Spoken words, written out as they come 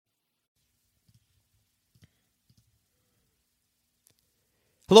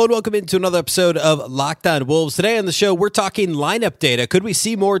Hello and welcome into another episode of Locked On Wolves. Today on the show, we're talking lineup data. Could we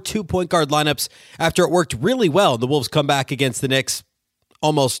see more two-point guard lineups after it worked really well? The Wolves come back against the Knicks,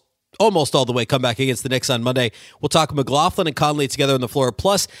 almost all the way come back against the Knicks on Monday. We'll talk McLaughlin and Conley together on the floor.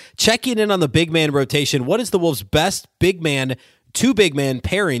 Plus, checking in on the big man rotation. What is the Wolves' best big man, two big man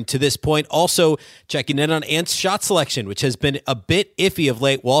pairing to this point? Also, checking in on Ant's shot selection, which has been a bit iffy of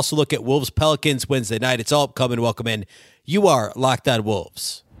late. We'll also look at Wolves-Pelicans Wednesday night. It's all upcoming. Welcome in. You are Locked On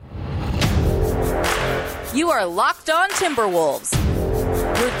Wolves. You are Locked On Timberwolves,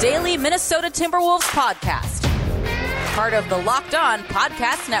 your daily Minnesota Timberwolves podcast. Part of the Locked On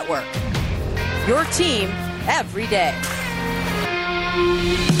Podcast Network, your team every day.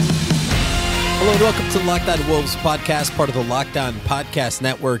 Hello and welcome to the Locked On Wolves podcast, part of the Locked On Podcast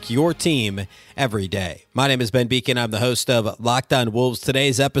Network, your team every day. My name is Ben Beacon. I'm the host of Locked On Wolves.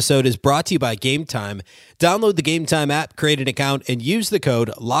 Today's episode is brought to you by Game Time. Download the Game Time app, create an account, and use the code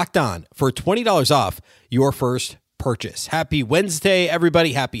LOCKEDON for $20 off your first purchase. Happy Wednesday,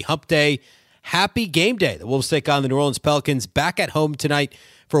 everybody. Happy Hump Day. Happy Game Day. The Wolves take on the New Orleans Pelicans back at home tonight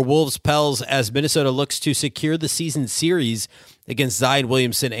for Wolves Pels as Minnesota looks to secure the season series against Zion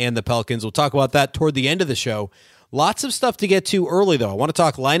Williamson and the Pelicans. We'll talk about that toward the end of the show. Lots of stuff to get to early, though. I want to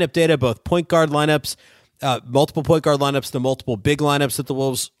talk lineup data, both point guard lineups, multiple point guard lineups, the multiple big lineups that the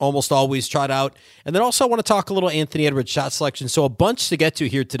Wolves almost always trot out. And then also I want to talk a little Anthony Edwards shot selection. So a bunch to get to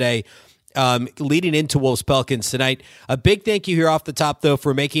here today. Leading into Wolves Pelicans tonight. A big thank you here off the top, though,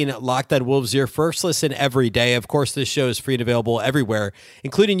 for making Locked On Wolves your first listen every day. Of course, this show is free and available everywhere,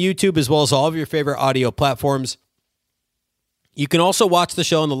 including YouTube, as well as all of your favorite audio platforms. You can also watch the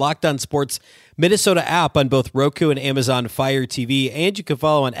show on the Locked On Sports Minnesota app on both Roku and Amazon Fire TV, and you can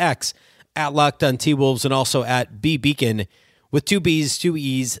follow on X at Locked On T-Wolves and also at B Beacon with two B's, two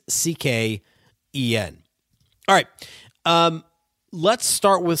E's, CKEN. All right, let's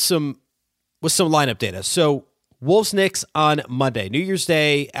start with some lineup data. So Wolves Knicks on Monday, New Year's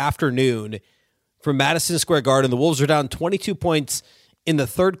Day afternoon from Madison Square Garden. The Wolves are down 22 points in the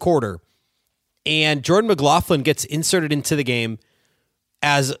third quarter, and Jordan McLaughlin gets inserted into the game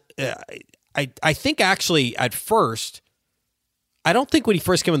as I think actually at first, I don't think when he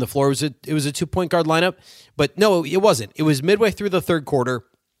first came on the floor it was a 2-point guard lineup, but no, it wasn't. It was midway through the third quarter.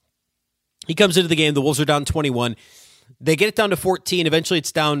 He comes into the game. The Wolves are down 21. They get it down to 14. Eventually,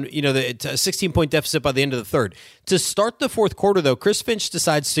 it's down, it's a 16-point deficit by the end of the third. To start the fourth quarter, though, Chris Finch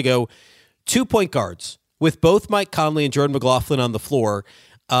decides to go 2-point guards with both Mike Conley and Jordan McLaughlin on the floor.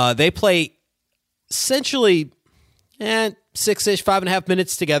 They play essentially 6-ish, 5.5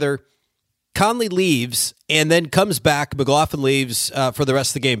 minutes together. Conley leaves and then comes back. McLaughlin leaves for the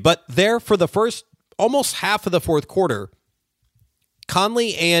rest of the game. But there, for the first almost half of the fourth quarter,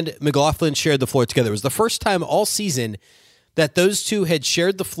 Conley and McLaughlin shared the floor together. It was the first time all season that those two had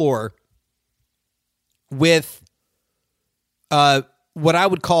shared the floor with what I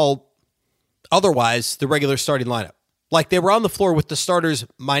would call otherwise the regular starting lineup. Like they were on the floor with the starters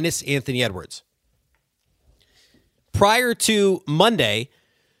minus Anthony Edwards. Prior to Monday,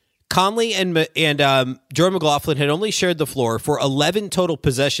 Conley and Jordan McLaughlin had only shared the floor for 11 total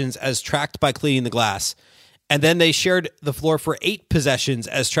possessions as tracked by Cleaning the Glass. And then they shared the floor for 8 possessions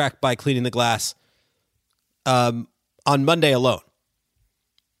as tracked by Cleaning the Glass on Monday alone.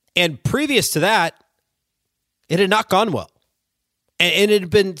 And previous to that, it had not gone well. And it had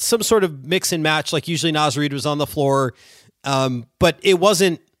been some sort of mix and match, like usually Naz Reid was on the floor. But it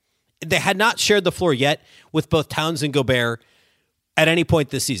wasn't, they had not shared the floor yet with both Towns and Gobert at any point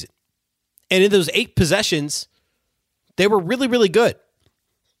this season. And in those 8 possessions, they were really, really good.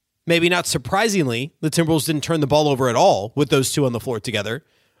 Maybe not surprisingly, the Timberwolves didn't turn the ball over at all with those two on the floor together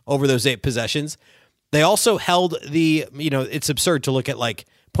over those 8 possessions. They also held it's absurd to look at like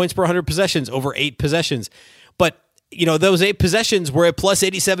points per 100 possessions over 8 possessions. But, those 8 possessions were a plus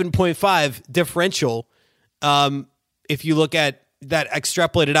 87.5 differential if you look at that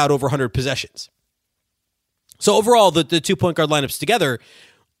extrapolated out over 100 possessions. So overall, the 2-point guard lineups together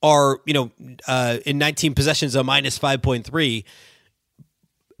are, in 19 possessions, a minus 5.3.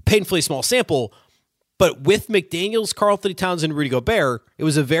 Painfully small sample, but with McDaniels, Karl-Anthony Towns, and Rudy Gobert, it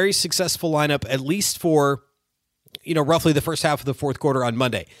was a very successful lineup, at least for, roughly the first half of the fourth quarter on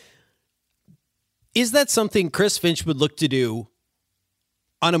Monday. Is that something Chris Finch would look to do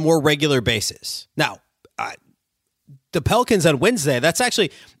on a more regular basis? Now, the Pelicans on Wednesday,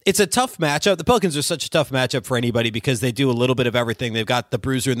 it's a tough matchup. The Pelicans are such a tough matchup for anybody because they do a little bit of everything. They've got the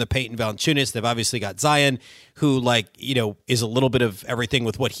bruiser and the Peyton Valanciunas. They've obviously got Zion, who is a little bit of everything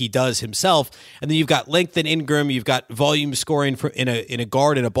with what he does himself. And then you've got length and Ingram. You've got volume scoring in a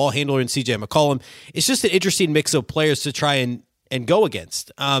guard and a ball handler in CJ McCollum. It's just an interesting mix of players to try and and go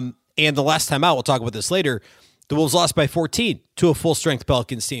against. And the last time out, we'll talk about this later, the Wolves lost by 14 to a full-strength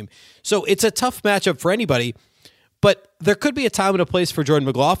Pelicans team. So it's a tough matchup for anybody, but there could be a time and a place for Jordan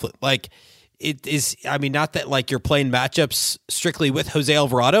McLaughlin. Like, it is, I mean, not that like you're playing matchups strictly with Jose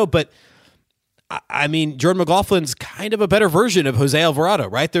Alvarado, but I mean, Jordan McLaughlin's kind of a better version of Jose Alvarado,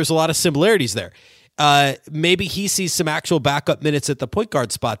 right? There's a lot of similarities there. Maybe he sees some actual backup minutes at the point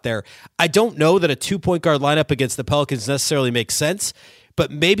guard spot there. I don't know that a 2-point guard lineup against the Pelicans necessarily makes sense,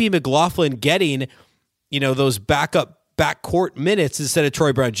 but maybe McLaughlin getting, those backcourt minutes instead of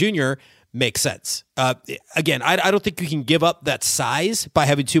Troy Brown Jr. makes sense. Again, I don't think you can give up that size by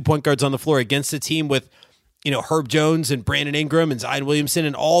having 2-point guards on the floor against a team with, Herb Jones and Brandon Ingram and Zion Williamson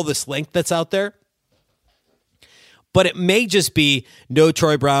and all this length that's out there. But it may just be no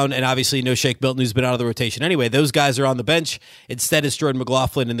Troy Brown and obviously no Shake Milton, who's been out of the rotation anyway. Those guys are on the bench. Instead, it's Jordan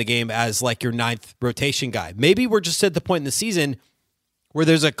McLaughlin in the game as like your 9th rotation guy. Maybe we're just at the point in the season where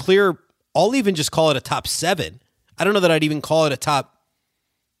there's a clear, I'll even just call it a top 7. I don't know that I'd even call it a top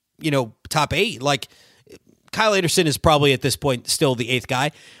 8. Like Kyle Anderson is probably at this point still the 8th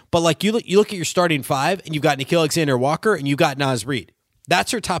guy. But like you look at your starting 5 and you've got Nickeil Alexander-Walker and you've got Naz Reid.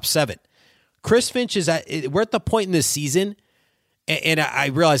 That's your top 7. Chris Finch we're at the point in this season, and I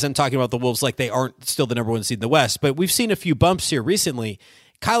realize I'm talking about the Wolves like they aren't still the number 1 seed in the West, but we've seen a few bumps here recently.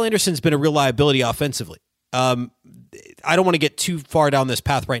 Kyle Anderson's been a real liability offensively. I don't want to get too far down this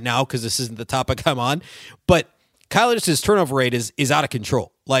path right now because this isn't the topic I'm on, but Kyle Anderson's turnover rate is out of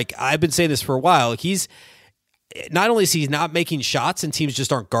control. Like I've been saying this for a while. He's not only is he not making shots and teams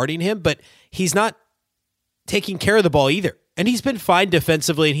just aren't guarding him, but he's not taking care of the ball either. And he's been fine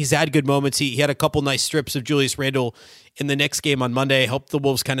defensively, and he's had good moments. He had a couple nice strips of Julius Randle in the next game on Monday. Helped the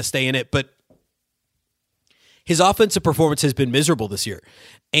Wolves kind of stay in it, but his offensive performance has been miserable this year.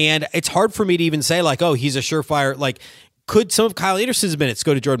 And it's hard for me to even say, like, oh, he's a surefire. Like, could some of Kyle Anderson's minutes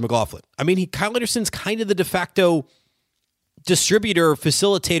go to Jordan McLaughlin? I mean, Kyle Anderson's kind of the de facto distributor,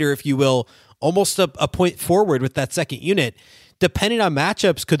 facilitator, if you will, almost a point forward with that second unit. Depending on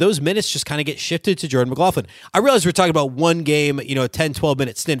matchups, could those minutes just kind of get shifted to Jordan McLaughlin? I realize we're talking about one game, a 10,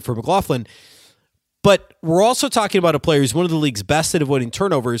 12-minute stint for McLaughlin, but we're also talking about a player who's one of the league's best at avoiding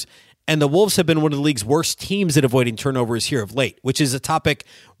turnovers, and the Wolves have been one of the league's worst teams at avoiding turnovers here of late, which is a topic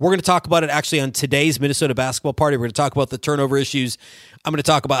we're going to talk about it actually on today's Minnesota basketball party. We're going to talk about the turnover issues. I'm going to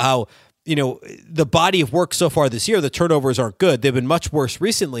talk about how, the body of work so far this year, the turnovers aren't good. They've been much worse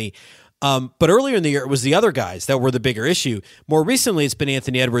recently. But earlier in the year, it was the other guys that were the bigger issue. More recently, it's been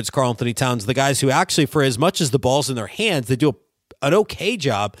Anthony Edwards, Karl Anthony Towns, the guys who actually, for as much as the ball's in their hands, they do an okay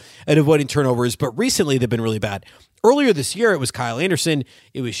job at avoiding turnovers, but recently they've been really bad. Earlier this year, it was Kyle Anderson,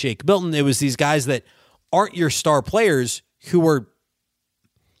 it was Shake Milton, it was these guys that aren't your star players who were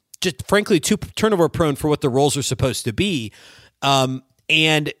just, frankly, too turnover prone for what the roles are supposed to be.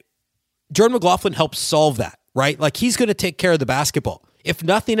 And Jordan McLaughlin helps solve that, right? Like, he's going to take care of the basketball. If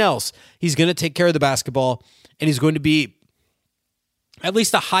nothing else, he's going to take care of the basketball, and he's going to be at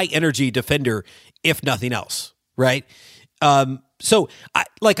least a high-energy defender, if nothing else, right? So I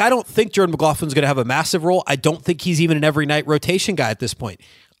don't think Jordan McLaughlin's going to have a massive role. I don't think he's even an every-night rotation guy at this point.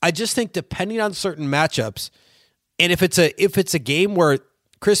 I just think depending on certain matchups, and if it's a game where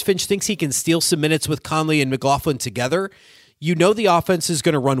Chris Finch thinks he can steal some minutes with Conley and McLaughlin together, the offense is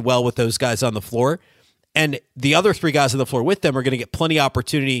going to run well with those guys on the floor. And the other 3 guys on the floor with them are going to get plenty of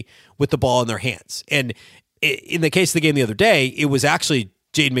opportunity with the ball in their hands. And in the case of the game the other day, it was actually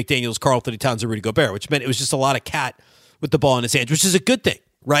Jaden McDaniels, Karl Anthony Towns, and Rudy Gobert, which meant it was just a lot of cat with the ball in his hands, which is a good thing,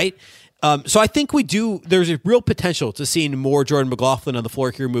 right? So I think there's a real potential to seeing more Jordan McLaughlin on the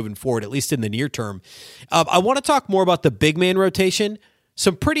floor here moving forward, at least in the near term. I want to talk more about the big man rotation.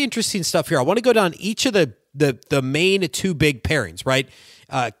 Some pretty interesting stuff here. I want to go down each of the main 2 big pairings, right?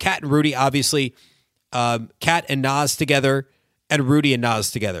 Cat and Rudy, obviously. Cat and Naz together, and Rudy and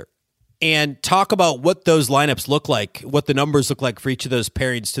Naz together, and talk about what those lineups look like, what the numbers look like for each of those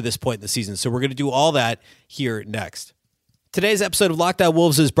pairings to this point in the season. So we're going to do all that here next. Today's episode of Locked On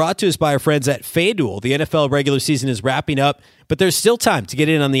Wolves is brought to us by our friends at FanDuel. The NFL regular season is wrapping up, but there's still time to get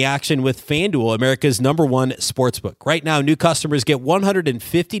in on the action with FanDuel, America's #1 sportsbook. Right now, new customers get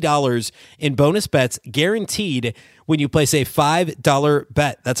 $150 in bonus bets guaranteed when you place a $5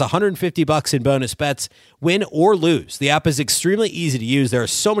 bet. That's $150 in bonus bets, win or lose. The app is extremely easy to use. There are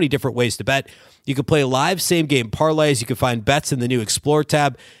so many different ways to bet. You can play live same-game parlays. You can find bets in the new Explore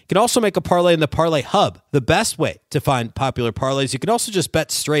tab. You can also make a parlay in the Parlay Hub, the best way to find popular parlays. You can also just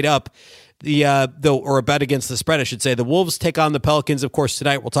bet straight up or a bet against the spread, I should say. The Wolves take on the Pelicans, of course,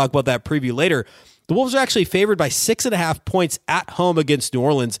 tonight. We'll talk about that preview later. The Wolves are actually favored by 6.5 points at home against New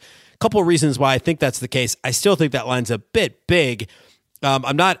Orleans. couple of reasons why I think that's the case. I still think that line's a bit big.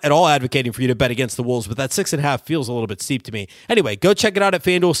 I'm not at all advocating for you to bet against the Wolves, but that 6.5 feels a little bit steep to me. Anyway, go check it out at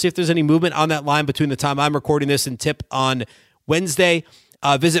FanDuel. See if there's any movement on that line between the time I'm recording this and tip on Wednesday.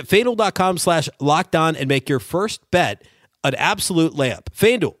 Visit FanDuel.com/lockedon and make your first bet an absolute layup.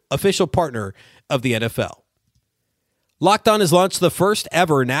 FanDuel, official partner of the NFL. Locked On has launched the first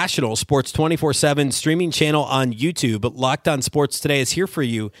ever national sports 24/7 streaming channel on YouTube. Locked On Sports Today is here for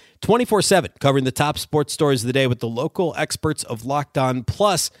you 24/7, covering the top sports stories of the day with the local experts of Locked On,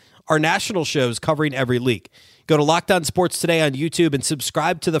 plus our national shows covering every league. Go to Locked On Sports Today on YouTube and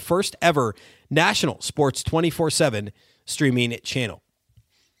subscribe to the first ever national sports 24/7 streaming channel.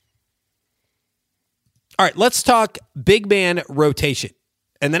 All right, let's talk big man rotation.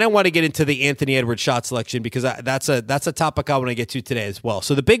 And then I want to get into the Anthony Edwards shot selection because that's a topic I want to get to today as well.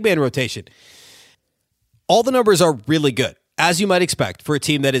 So the big man rotation, all the numbers are really good, as you might expect for a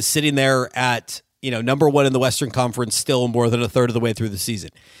team that is sitting there at number one in the Western Conference, still more than a third of the way through the season.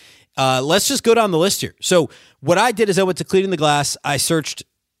 Let's just go down the list here. So what I did is I went to Cleaning the Glass. I searched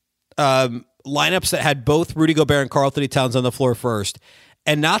lineups that had both Rudy Gobert and Karl-Anthony Towns on the floor first,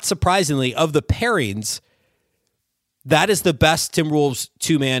 and not surprisingly, of the pairings, that is the best Timberwolves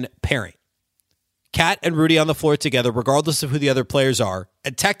two-man pairing. Cat and Rudy on the floor together, regardless of who the other players are.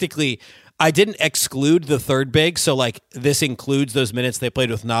 And technically, I didn't exclude the third big, so this includes those minutes they played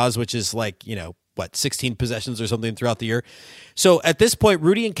with Nas, which is 16 possessions or something throughout the year. So at this point,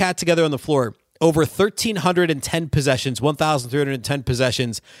 Rudy and Cat together on the floor, over 1,310 possessions, 1,310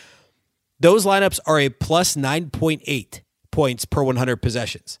 possessions. Those lineups are a plus 9.8 points per 100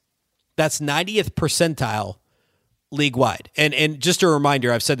 possessions. That's 90th percentile league-wide. And just a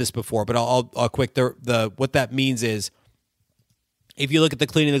reminder, I've said this before, but I'll quick what that means is, if you look at the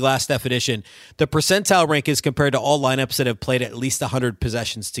Cleaning the Glass definition, the percentile rank is compared to all lineups that have played at least 100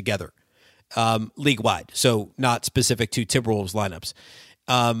 possessions together, league-wide. So not specific to Timberwolves lineups.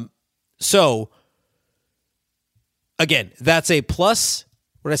 So again, that's a plus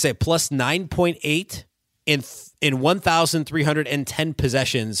 9.8 in 1,310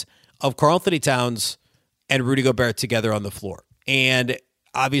 possessions of Karl-Anthony Towns and Rudy Gobert together on the floor. And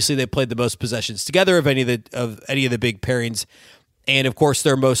obviously they played the most possessions together of any of the big pairings. And of course,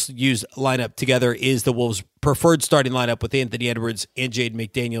 their most used lineup together is the Wolves' preferred starting lineup with Anthony Edwards and Jaden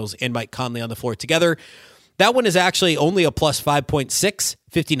McDaniels and Mike Conley on the floor together. That one is actually only a plus 5.6,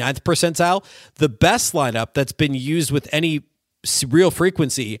 59th percentile. The best lineup that's been used with any real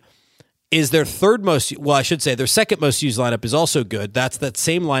frequency is their second most used lineup is also good. That's that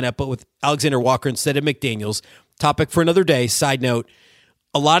same lineup, but with Alexander Walker instead of McDaniels. Topic for another day. Side note,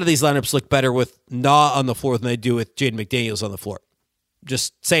 a lot of these lineups look better with Na on the floor than they do with Jaden McDaniels on the floor.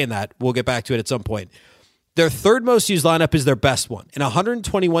 Just saying that. We'll get back to it at some point. Their third most used lineup is their best one. In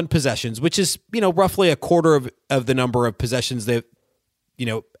 121 possessions, which is, roughly a quarter of the number of possessions that,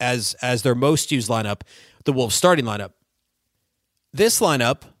 as their most used lineup, the Wolves starting lineup. This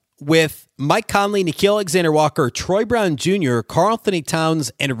lineup, with Mike Conley, Nickeil Alexander-Walker, Troy Brown Jr., Karl-Anthony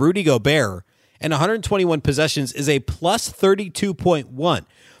Towns, and Rudy Gobert, and 121 possessions, is a plus 32.1.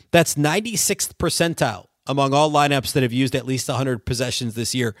 That's 96th percentile among all lineups that have used at least 100 possessions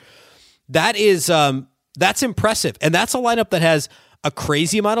this year. That is, that's impressive. And that's a lineup that has a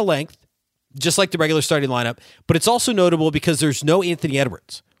crazy amount of length, just like the regular starting lineup, but it's also notable because there's no Anthony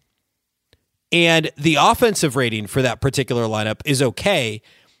Edwards. And the offensive rating for that particular lineup is okay.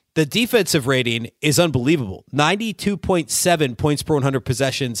 The defensive rating is unbelievable. 92.7 points per 100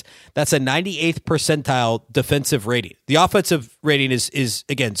 possessions. That's a 98th percentile defensive rating. The offensive rating is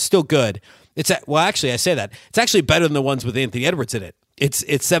again, still good. Actually, I say that. It's actually better than the ones with Anthony Edwards in it. It's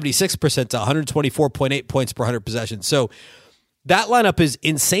 76th percentile, 124.8 points per 100 possessions. So that lineup is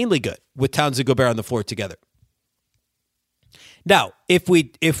insanely good with Towns and Gobert on the floor together. Now, if we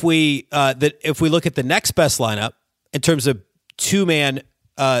look at the next best lineup in terms of two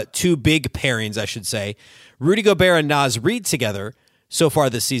big pairings, I should say, Rudy Gobert and Naz Reid together so far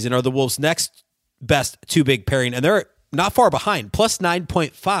this season are the Wolves' next best two big pairing, and they're not far behind, plus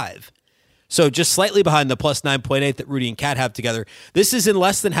 9.5. So just slightly behind the plus 9.8 that Rudy and Cat have together. This is in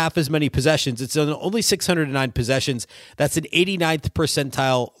less than half as many possessions. It's only 609 possessions. That's an 89th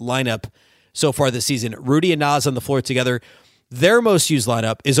percentile lineup so far this season. Rudy and Naz on the floor together. Their most used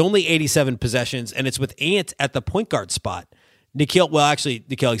lineup is only 87 possessions, and it's with Ant at the point guard spot. Nickeil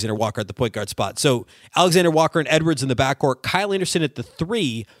Alexander-Walker at the point guard spot. So Alexander-Walker and Edwards in the backcourt. Kyle Anderson at the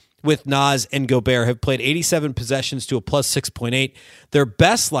 3 with Naz and Gobert have played 87 possessions to a plus 6.8. Their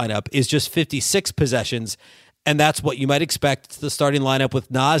best lineup is just 56 possessions, and that's what you might expect. It's the starting lineup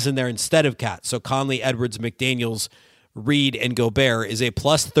with Naz in there instead of Cat. So Conley, Edwards, McDaniels, Reed, and Gobert is a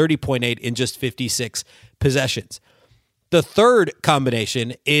plus 30.8 in just 56 possessions. The third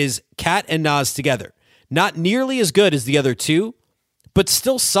combination is Cat and Nas together. Not nearly as good as the other two, but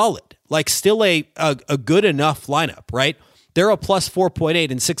still solid. Like still a good enough lineup, right? They're a plus 4.8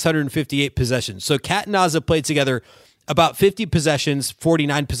 in 658 possessions. So Cat and Nas have played together about 50 possessions,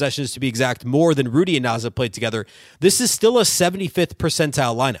 49 possessions to be exact, more than Rudy and Nas have played together. This is still a 75th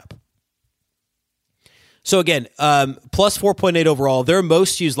percentile lineup. So again, plus 4.8 overall. Their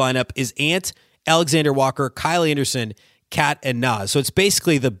most used lineup is Ant, Alexander Walker, Kyle Anderson, Cat, and Nas. So it's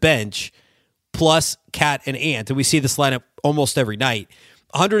basically the bench plus Cat and Ant. And we see this lineup almost every night.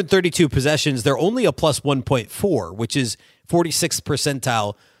 132 possessions. They're only a plus 1.4, which is 46th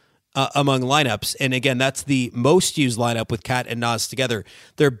percentile among lineups. And again, that's the most used lineup with Cat and Nas together.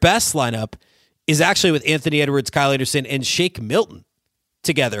 Their best lineup is actually with Anthony Edwards, Kyle Anderson, and Shake Milton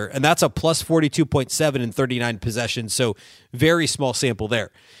together. And that's a plus 42.7 in 39 possessions. So very small sample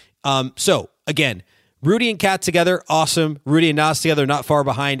there. So again, Rudy and Cat together, awesome. Rudy and Nas together, not far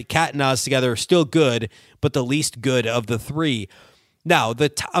behind. Cat and Nas together, still good, but the least good of the three. Now,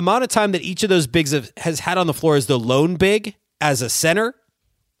 the amount of time that each of those bigs has had on the floor as the lone big as a center,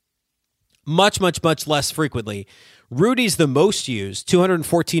 much less frequently. Rudy's the most used,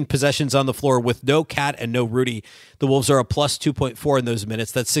 214 possessions on the floor with no Cat and no Rudy. The Wolves are a plus 2.4 in those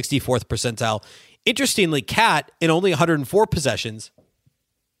minutes. That's 64th percentile. Interestingly, Cat in only 104 possessions.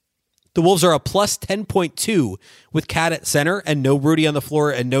 The Wolves are a plus 10.2 with Cat at center and no Rudy on the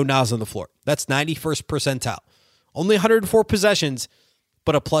floor and no Nas on the floor. That's 91st percentile. Only 104 possessions,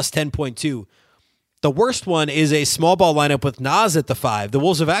 but a plus 10.2. The worst one is a small ball lineup with Nas at the 5. The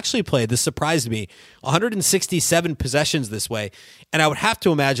Wolves have actually played, this surprised me, 167 possessions this way. And I would have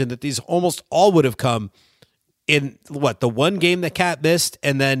to imagine that these almost all would have come in, the one game that Cat missed,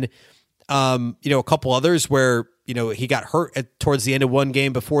 and then, a couple others where, he got hurt towards the end of one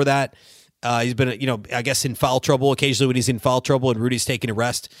game before that. He's been, I guess in foul trouble occasionally when he's in foul trouble and Rudy's taking a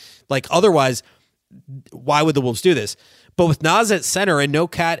rest. Like otherwise, why would the Wolves do this? But with Nas at center and no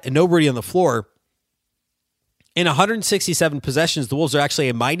Cat and no Rudy on the floor, in 167 possessions, the Wolves are actually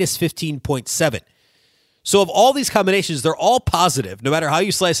a minus 15.7. So of all these combinations, they're all positive. No matter how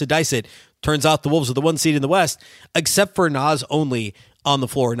you slice and dice it, turns out the Wolves are the one seed in the West, except for Nas only on the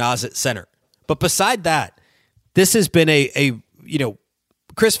floor, Nas at center. But beside that, this has been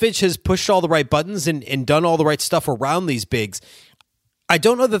Chris Finch has pushed all the right buttons and done all the right stuff around these bigs. I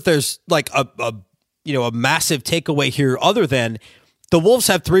don't know that there's like a massive takeaway here other than the Wolves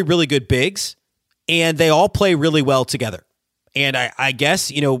have three really good bigs and they all play really well together. And I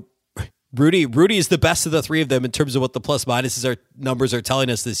guess, Rudy is the best of the three of them in terms of what the plus minuses numbers are telling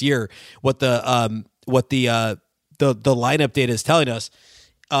us this year, what the lineup data is telling us.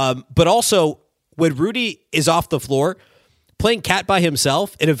 But also when Rudy is off the floor, playing Cat by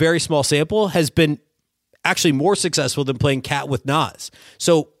himself in a very small sample has been actually more successful than playing Cat with Nas.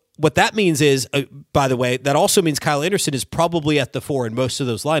 So what that means is, by the way, that also means Kyle Anderson is probably at the 4 in most of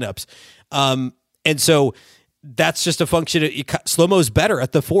those lineups. And so that's just a function of Slow-Mo's better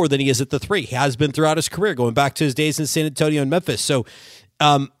at the 4 than he is at the 3. He has been throughout his career, going back to his days in San Antonio and Memphis. So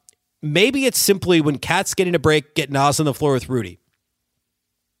maybe it's simply when Cat's getting a break, get Nas on the floor with Rudy.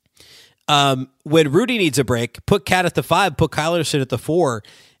 When Rudy needs a break, put Cat at the 5, put Kyle Anderson at the 4,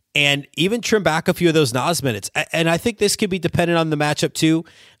 and even trim back a few of those Nas minutes. And I think this could be dependent on the matchup too.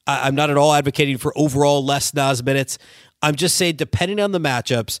 I'm not at all advocating for overall less Nas minutes. I'm just saying, depending on the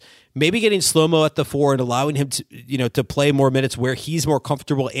matchups, maybe getting Slow-Mo at the 4 and allowing him to play more minutes where he's more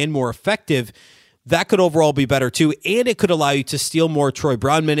comfortable and more effective, that could overall be better too. And it could allow you to steal more Troy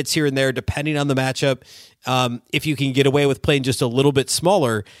Brown minutes here and there, depending on the matchup. If you can get away with playing just a little bit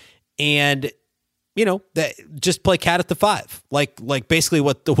smaller and, that just play Cat at the 5, like basically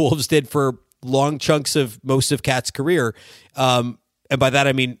what the Wolves did for long chunks of most of Cat's career. And by that,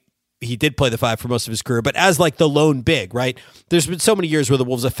 I mean, he did play the 5 for most of his career, but as like the lone big, right? There's been so many years where the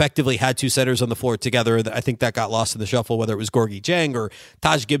Wolves effectively had two centers on the floor together that I think that got lost in the shuffle, whether it was Gorgie Jang or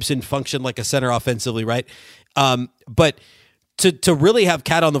Taj Gibson functioned like a center offensively, right? But to really have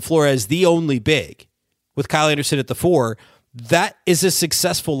Cat on the floor as the only big with Kyle Anderson at the 4, that is a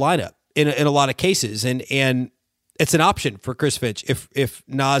successful lineup in a lot of cases. And it's an option for Chris Finch if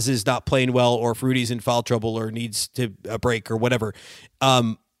Nas is not playing well or if Rudy's in foul trouble or needs a break or whatever.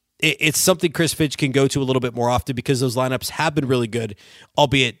 It's something Chris Finch can go to a little bit more often because those lineups have been really good,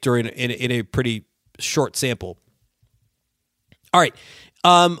 albeit during in a pretty short sample. All right.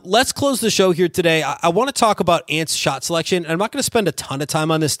 Let's close the show here today. I want to talk about Ant's shot selection. I'm not going to spend a ton of time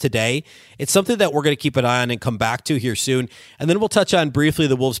on this today. It's something that we're going to keep an eye on and come back to here soon. And then we'll touch on briefly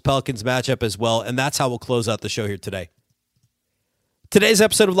the Wolves-Pelicans matchup as well. And that's how we'll close out the show here today. Today's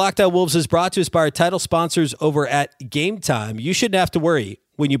episode of Locked On Wolves is brought to us by our title sponsors over at Game Time. You shouldn't have to worry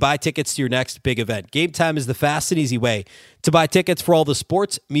when you buy tickets to your next big event. Game Time is the fast and easy way to buy tickets for all the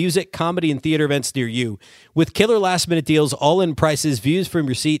sports, music, comedy, and theater events near you. With killer last-minute deals, all-in prices, views from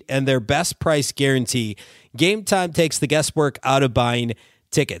your seat, and their best price guarantee, Game Time takes the guesswork out of buying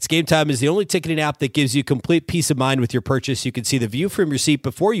tickets. Game Time is the only ticketing app that gives you complete peace of mind with your purchase. You can see the view from your seat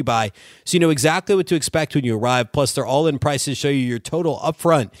before you buy, so you know exactly what to expect when you arrive. Plus, their all-in prices show you your total up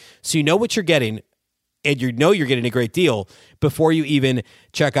front, so you know what you're getting, and you know you're getting a great deal before you even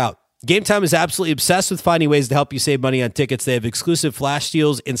check out. Game Time is absolutely obsessed with finding ways to help you save money on tickets. They have exclusive flash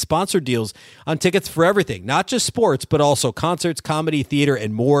deals and sponsored deals on tickets for everything, not just sports, but also concerts, comedy, theater,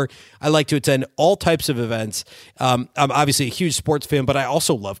 and more. I like to attend all types of events. I'm obviously a huge sports fan, but I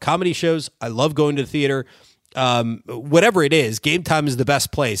also love comedy shows. I love going to the theater. Whatever it is, Game Time is the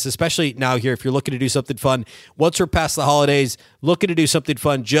best place, especially now here if you're looking to do something fun. Once we're past the holidays, looking to do something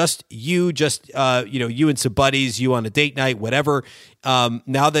fun, just you and some buddies, you on a date night, whatever.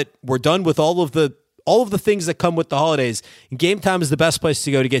 Now that we're done with all of the things that come with the holidays, Game Time is the best place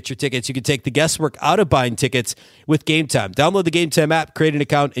to go to get your tickets. You can take the guesswork out of buying tickets with Game Time. Download the Game Time app, create an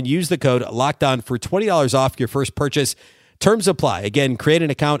account, and use the code LOCKEDON for $20 off your first purchase. Terms apply. Again, create an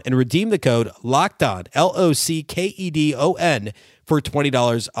account and redeem the code LOCKEDON, LOCKEDON, for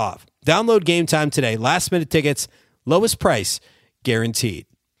 $20 off. Download Game Time today. Last minute tickets, lowest price guaranteed.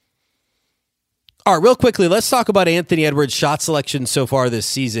 All right, real quickly, let's talk about Anthony Edwards' shot selection so far this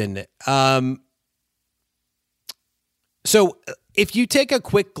season. So if you take a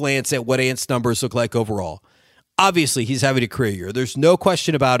quick glance at what Ant's numbers look like overall, obviously he's having a career year. There's no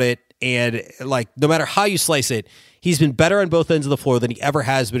question about it. And no matter how you slice it, he's been better on both ends of the floor than he ever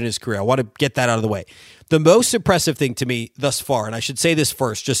has been in his career. I want to get that out of the way. The most impressive thing to me thus far, and I should say this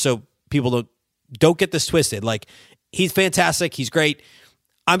first, just so people don't get this twisted. He's fantastic. He's great.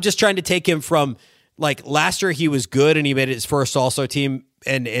 I'm just trying to take him from last year he was good and he made it his first All-Star team,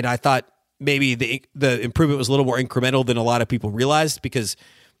 and I thought maybe the improvement was a little more incremental than a lot of people realized because,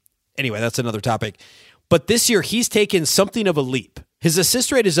 anyway, that's another topic. But this year he's taken something of a leap. His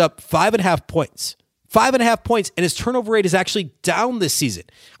assist rate is up 5.5 points. 5.5 points, and his turnover rate is actually down this season.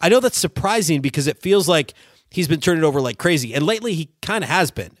 I know that's surprising because it feels like he's been turning over like crazy, and lately he kind of has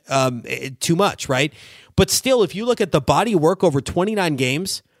been too much, right? But still, if you look at the body of work over 29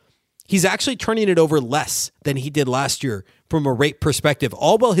 games, he's actually turning it over less than he did last year from a rate perspective.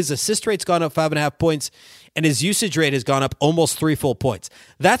 All while his assist rate's gone up 5.5 points, and his usage rate has gone up almost 3 full points.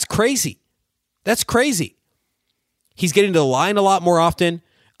 That's crazy. That's crazy. He's getting to the line a lot more often.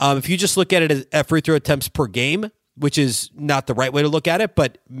 If you just look at it at free throw attempts per game, which is not the right way to look at it,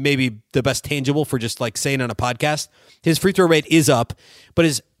 but maybe the best tangible for just saying on a podcast, his free throw rate is up, but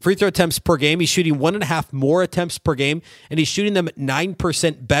his free throw attempts per game, he's shooting 1.5 more attempts per game, and he's shooting them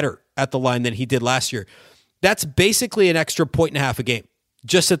 9% better at the line than he did last year. That's basically an extra 1.5 a game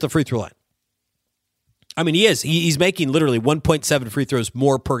just at the free throw line. I mean, he's making literally 1.7 free throws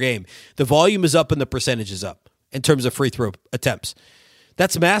more per game. The volume is up and the percentage is up in terms of free throw attempts.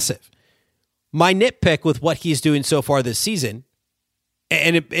 That's massive. My nitpick with what he's doing so far this season,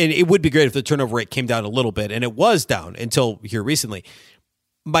 and it would be great if the turnover rate came down a little bit, and it was down until here recently.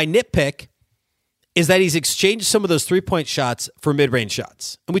 My nitpick is that he's exchanged some of those three-point shots for mid-range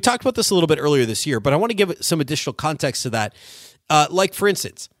shots. And we talked about this a little bit earlier this year, but I want to give some additional context to that. For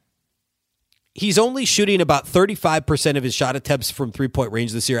instance, he's only shooting about 35% of his shot attempts from three-point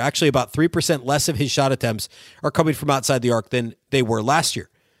range this year. Actually, about 3% less of his shot attempts are coming from outside the arc than they were last year.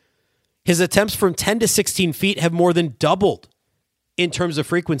 His attempts from 10 to 16 feet have more than doubled in terms of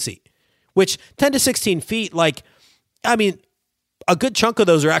frequency, which 10 to 16 feet, a good chunk of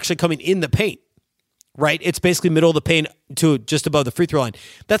those are actually coming in the paint, right? It's basically middle of the paint to just above the free throw line.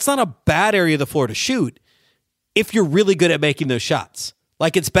 That's not a bad area of the floor to shoot if you're really good at making those shots.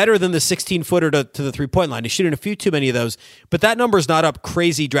 It's better than the 16-footer to the three-point line. He's shooting a few too many of those, but that number is not up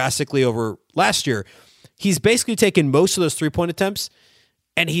crazy drastically over last year. He's basically taken most of those three-point attempts,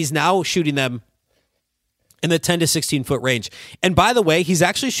 and he's now shooting them in the 10 to 16-foot range. And by the way, he's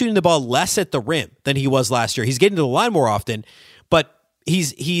actually shooting the ball less at the rim than he was last year. He's getting to the line more often, but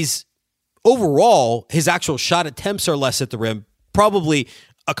he's overall, his actual shot attempts are less at the rim, probably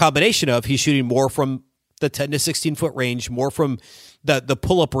a combination of he's shooting more from the 10 to 16-foot range, more from the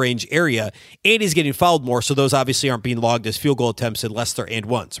pull-up range area, and he's getting fouled more, so those obviously aren't being logged as field goal attempts unless they're and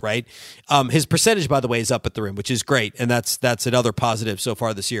ones, right? His percentage, by the way, is up at the rim, which is great, and that's another positive so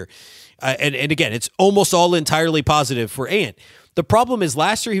far this year. And again, it's almost all entirely positive for Ant. The problem is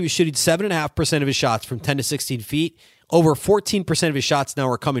last year he was shooting 7.5% of his shots from 10 to 16 feet. Over 14% of his shots now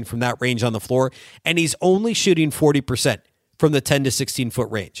are coming from that range on the floor, and he's only shooting 40% from the 10 to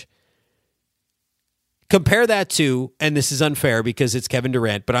 16-foot range. Compare that to, and this is unfair because it's Kevin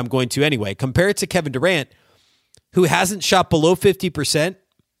Durant, but I'm going to anyway, compare it to Kevin Durant, who hasn't shot below 50%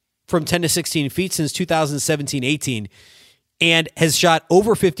 from 10 to 16 feet since 2017-18 and has shot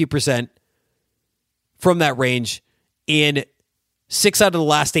over 50% from that range in 6 out of the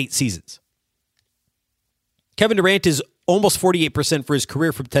last 8 seasons. Kevin Durant is almost 48% for his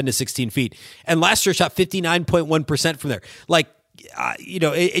career from 10 to 16 feet. And last year shot 59.1% from there. Like,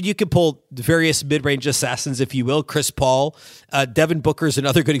 and you can pull various mid-range assassins, if you will. Chris Paul, Devin Booker is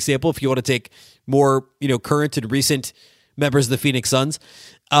another good example if you want to take more, current and recent members of the Phoenix Suns.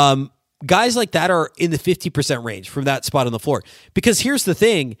 Guys like that are in the 50% range from that spot on the floor. Because here's the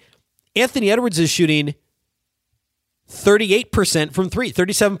thing, Anthony Edwards is shooting 38% from three,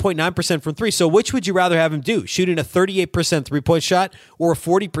 37.9% from three. So which would you rather have him do? Shooting a 38% three-point shot or a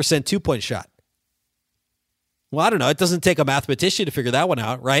 40% two-point shot? Well, I don't know. It doesn't take a mathematician to figure that one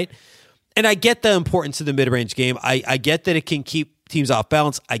out, right? And I get the importance of the mid-range game. I get that it can keep teams off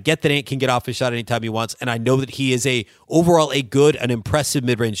balance. I get that Ant can get off his shot anytime he wants, and I know that he is overall a good and impressive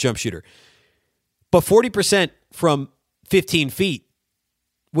mid-range jump shooter. But 40% from 15 feet,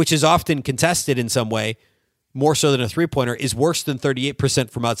 which is often contested in some way, more so than a three-pointer, is worse than 38%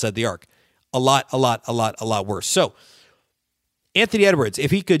 from outside the arc. A lot worse. So, Anthony Edwards,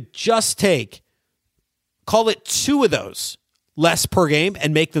 if he could just call it 2 of those less per game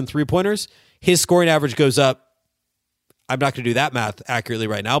and make them three-pointers, his scoring average goes up. I'm not going to do that math accurately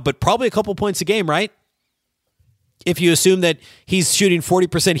right now, but probably a couple points a game, right? If you assume that he's shooting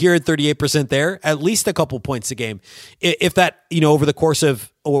 40% here and 38% there, at least a couple points a game. If that, over the course of,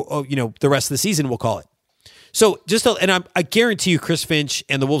 the rest of the season, we'll call it. So I guarantee you Chris Finch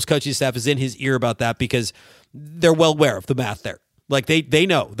and the Wolves coaching staff is in his ear about that because they're well aware of the math there. Like they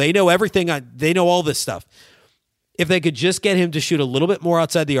know everything. They know all this stuff. If they could just get him to shoot a little bit more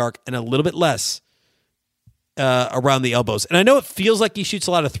outside the arc and a little bit less around the elbows. And I know it feels like he shoots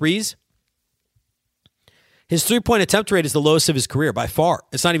a lot of threes. His three-point attempt rate is the lowest of his career by far.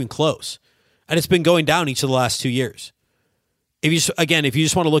 It's not even close. And it's been going down each of the last 2 years. If you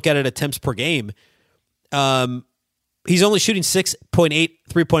just want to look at it attempts per game, he's only shooting 6.8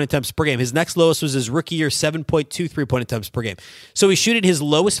 three-point attempts per game. His next lowest was his rookie year, 7.2 three-point attempts per game. So he's shooting his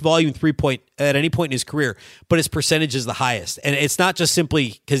lowest volume three-point at any point in his career, but his percentage is the highest. And it's not just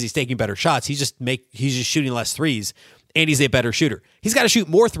simply because he's taking better shots. He's just shooting less threes, and he's a better shooter. He's got to shoot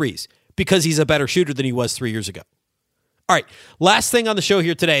more threes because he's a better shooter than he was 3 years ago. All right, last thing on the show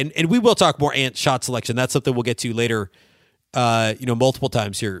here today, and we will talk more Ant shot selection. That's something we'll get to later multiple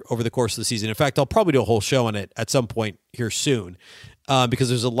times here over the course of the season. In fact, I'll probably do a whole show on it at some point here soon because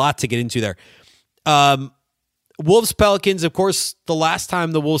there's a lot to get into there. Wolves Pelicans, of course, the last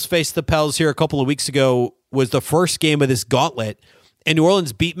time the Wolves faced the Pels here a couple of weeks ago was the first game of this gauntlet, and New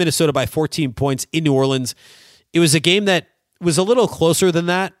Orleans beat Minnesota by 14 points in New Orleans. It was a game that was a little closer than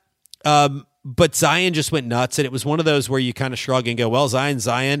that, but Zion just went nuts, and it was one of those where you kind of shrug and go, well,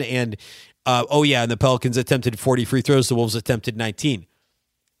 Zion, and and the Pelicans attempted 40 free throws. The Wolves attempted 19.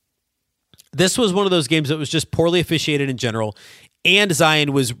 This was one of those games that was just poorly officiated in general, and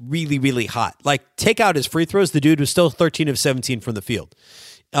Zion was really, really hot. Like, take out his free throws, the dude was still 13 of 17 from the field.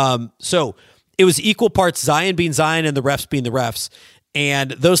 So it was equal parts Zion being Zion and the refs being the refs,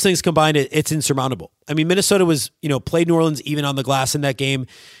 and those things combined, it's insurmountable. I mean, Minnesota was, played New Orleans even on the glass in that game.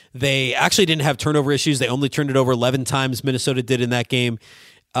 They actually didn't have turnover issues. They only turned it over 11 times, Minnesota did in that game.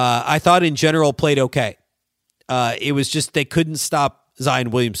 I thought in general played okay. It was just they couldn't stop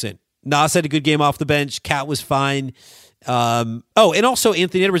Zion Williamson. Nas had a good game off the bench. Cat was fine. And also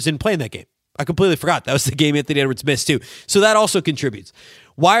Anthony Edwards didn't play in that game. I completely forgot. That was the game Anthony Edwards missed too. So that also contributes.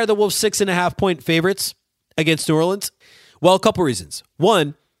 Why are the Wolves 6.5-point favorites against New Orleans? Well, a couple reasons.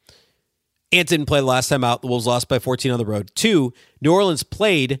 One, Ant didn't play the last time out. The Wolves lost by 14 on the road. Two, New Orleans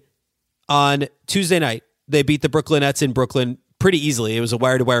played on Tuesday night. They beat the Brooklyn Nets in Brooklyn pretty easily. It was a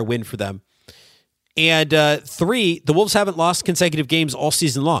wire-to-wire win for them. And three, the Wolves haven't lost consecutive games all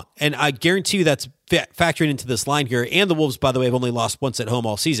season long. And I guarantee you that's factoring into this line here. And the Wolves, by the way, have only lost once at home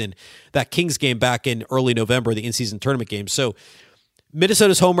all season. That Kings game back in early November, the in-season tournament game. So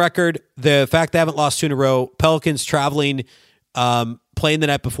Minnesota's home record, the fact they haven't lost 2 in a row, Pelicans traveling, playing the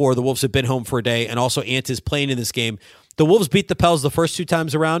night before, the Wolves have been home for a day, and also Ant is playing in this game. The Wolves beat the Pels the first 2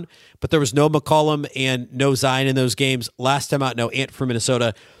 times around, but there was no McCollum and no Zion in those games. Last time out, no Ant for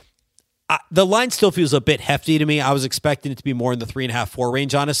Minnesota. The line still feels a bit hefty to me. I was expecting it to be more in the 3.5-4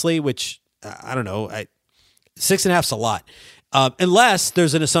 range, honestly, which, I don't know. 6.5 is a lot. Unless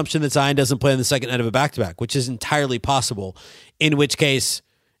there's an assumption that Zion doesn't play on the second night of a back-to-back, which is entirely possible, in which case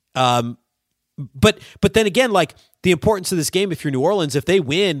But then again, like the importance of this game, if you're New Orleans, if they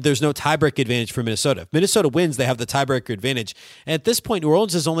win, there's no tiebreak advantage for Minnesota. If Minnesota wins, they have the tiebreaker advantage. And at this point, New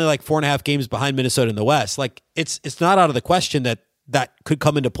Orleans is only like 4.5 games behind Minnesota in the West. Like it's not out of the question that could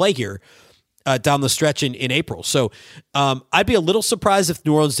come into play here down the stretch in April. So I'd be a little surprised if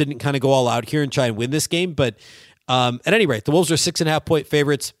New Orleans didn't kind of go all out here and try and win this game. But at any rate, the Wolves are 6.5 point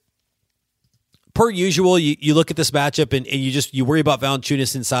favorites. Per usual, you look at this matchup and you worry about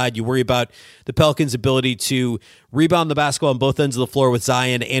Valanciunas inside. You worry about the Pelicans' ability to rebound the basketball on both ends of the floor with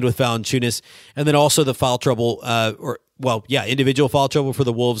Zion and with Valanciunas, and then also the foul trouble, individual foul trouble for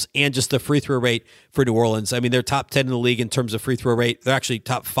the Wolves and just the free throw rate for New Orleans. I mean, they're top 10 in the league in terms of free throw rate. They're actually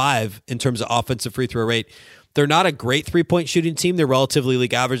top 5 in terms of offensive free throw rate. They're not a great three-point shooting team. They're relatively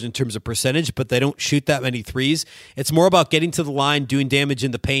league average in terms of percentage, but they don't shoot that many threes. It's more about getting to the line, doing damage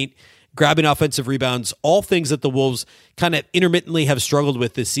in the paint, grabbing offensive rebounds, all things that the Wolves kind of intermittently have struggled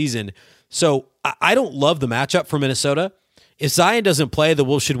with this season. So I don't love the matchup for Minnesota. If Zion doesn't play, the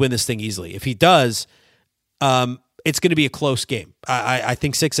Wolves should win this thing easily. If he does, it's going to be a close game. I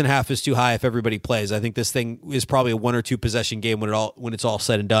think 6.5 is too high if everybody plays. I think this thing is probably a 1 or 2 possession game when it's all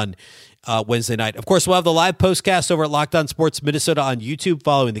said and done Wednesday night. Of course, we'll have the live postcast over at Locked On Sports Minnesota on YouTube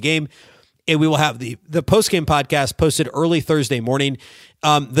following the game. And we will have the post-game podcast posted early Thursday morning.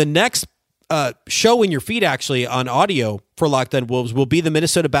 The next show in your feed, actually, on audio for Locked On Wolves will be the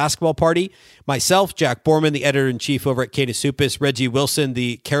Minnesota basketball party. Myself, Jack Borman, the editor-in-chief over at Canis Supis, Reggie Wilson,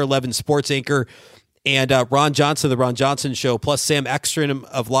 the KARE 11 sports anchor, and Ron Johnson, the Ron Johnson Show, plus Sam Ekstrom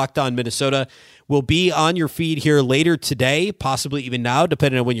of Locked On Minnesota will be on your feed here later today, possibly even now,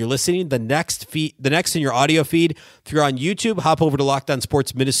 depending on when you're listening. The next in your audio feed, if you're on YouTube, hop over to Locked On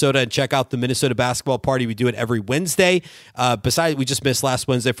Sports Minnesota and check out the Minnesota basketball party. We do it every Wednesday. Besides, we just missed last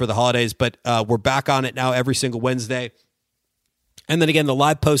Wednesday for the holidays, but we're back on it now every single Wednesday. And then again, the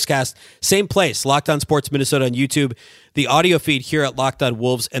live postcast, same place, Locked On Sports Minnesota on YouTube, the audio feed here at Locked On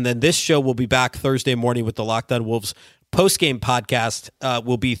Wolves, and then this show will be back Thursday morning with the Locked On Wolves post-game podcast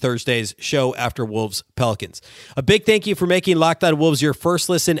will be Thursday's show after Wolves Pelicans. A big thank you for making Locked On Wolves your first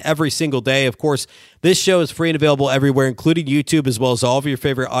listen every single day. Of course, this show is free and available everywhere, including YouTube, as well as all of your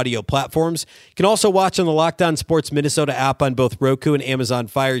favorite audio platforms. You can also watch on the Locked On Sports Minnesota app on both Roku and Amazon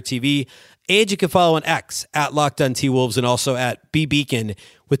Fire TV. And you can follow on X at Locked On T-Wolves and also at BBeacon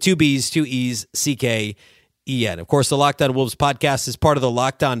with 2 B's, 2 E's, CKEN. Of course, the Locked On Wolves podcast is part of the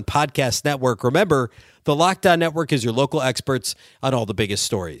Locked On Podcast Network. Remember, the Locked On Network is your local experts on all the biggest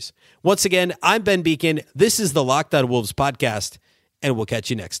stories. Once again, I'm Ben Beacon. This is the Locked On Wolves podcast, and we'll catch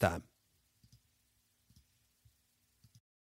you next time.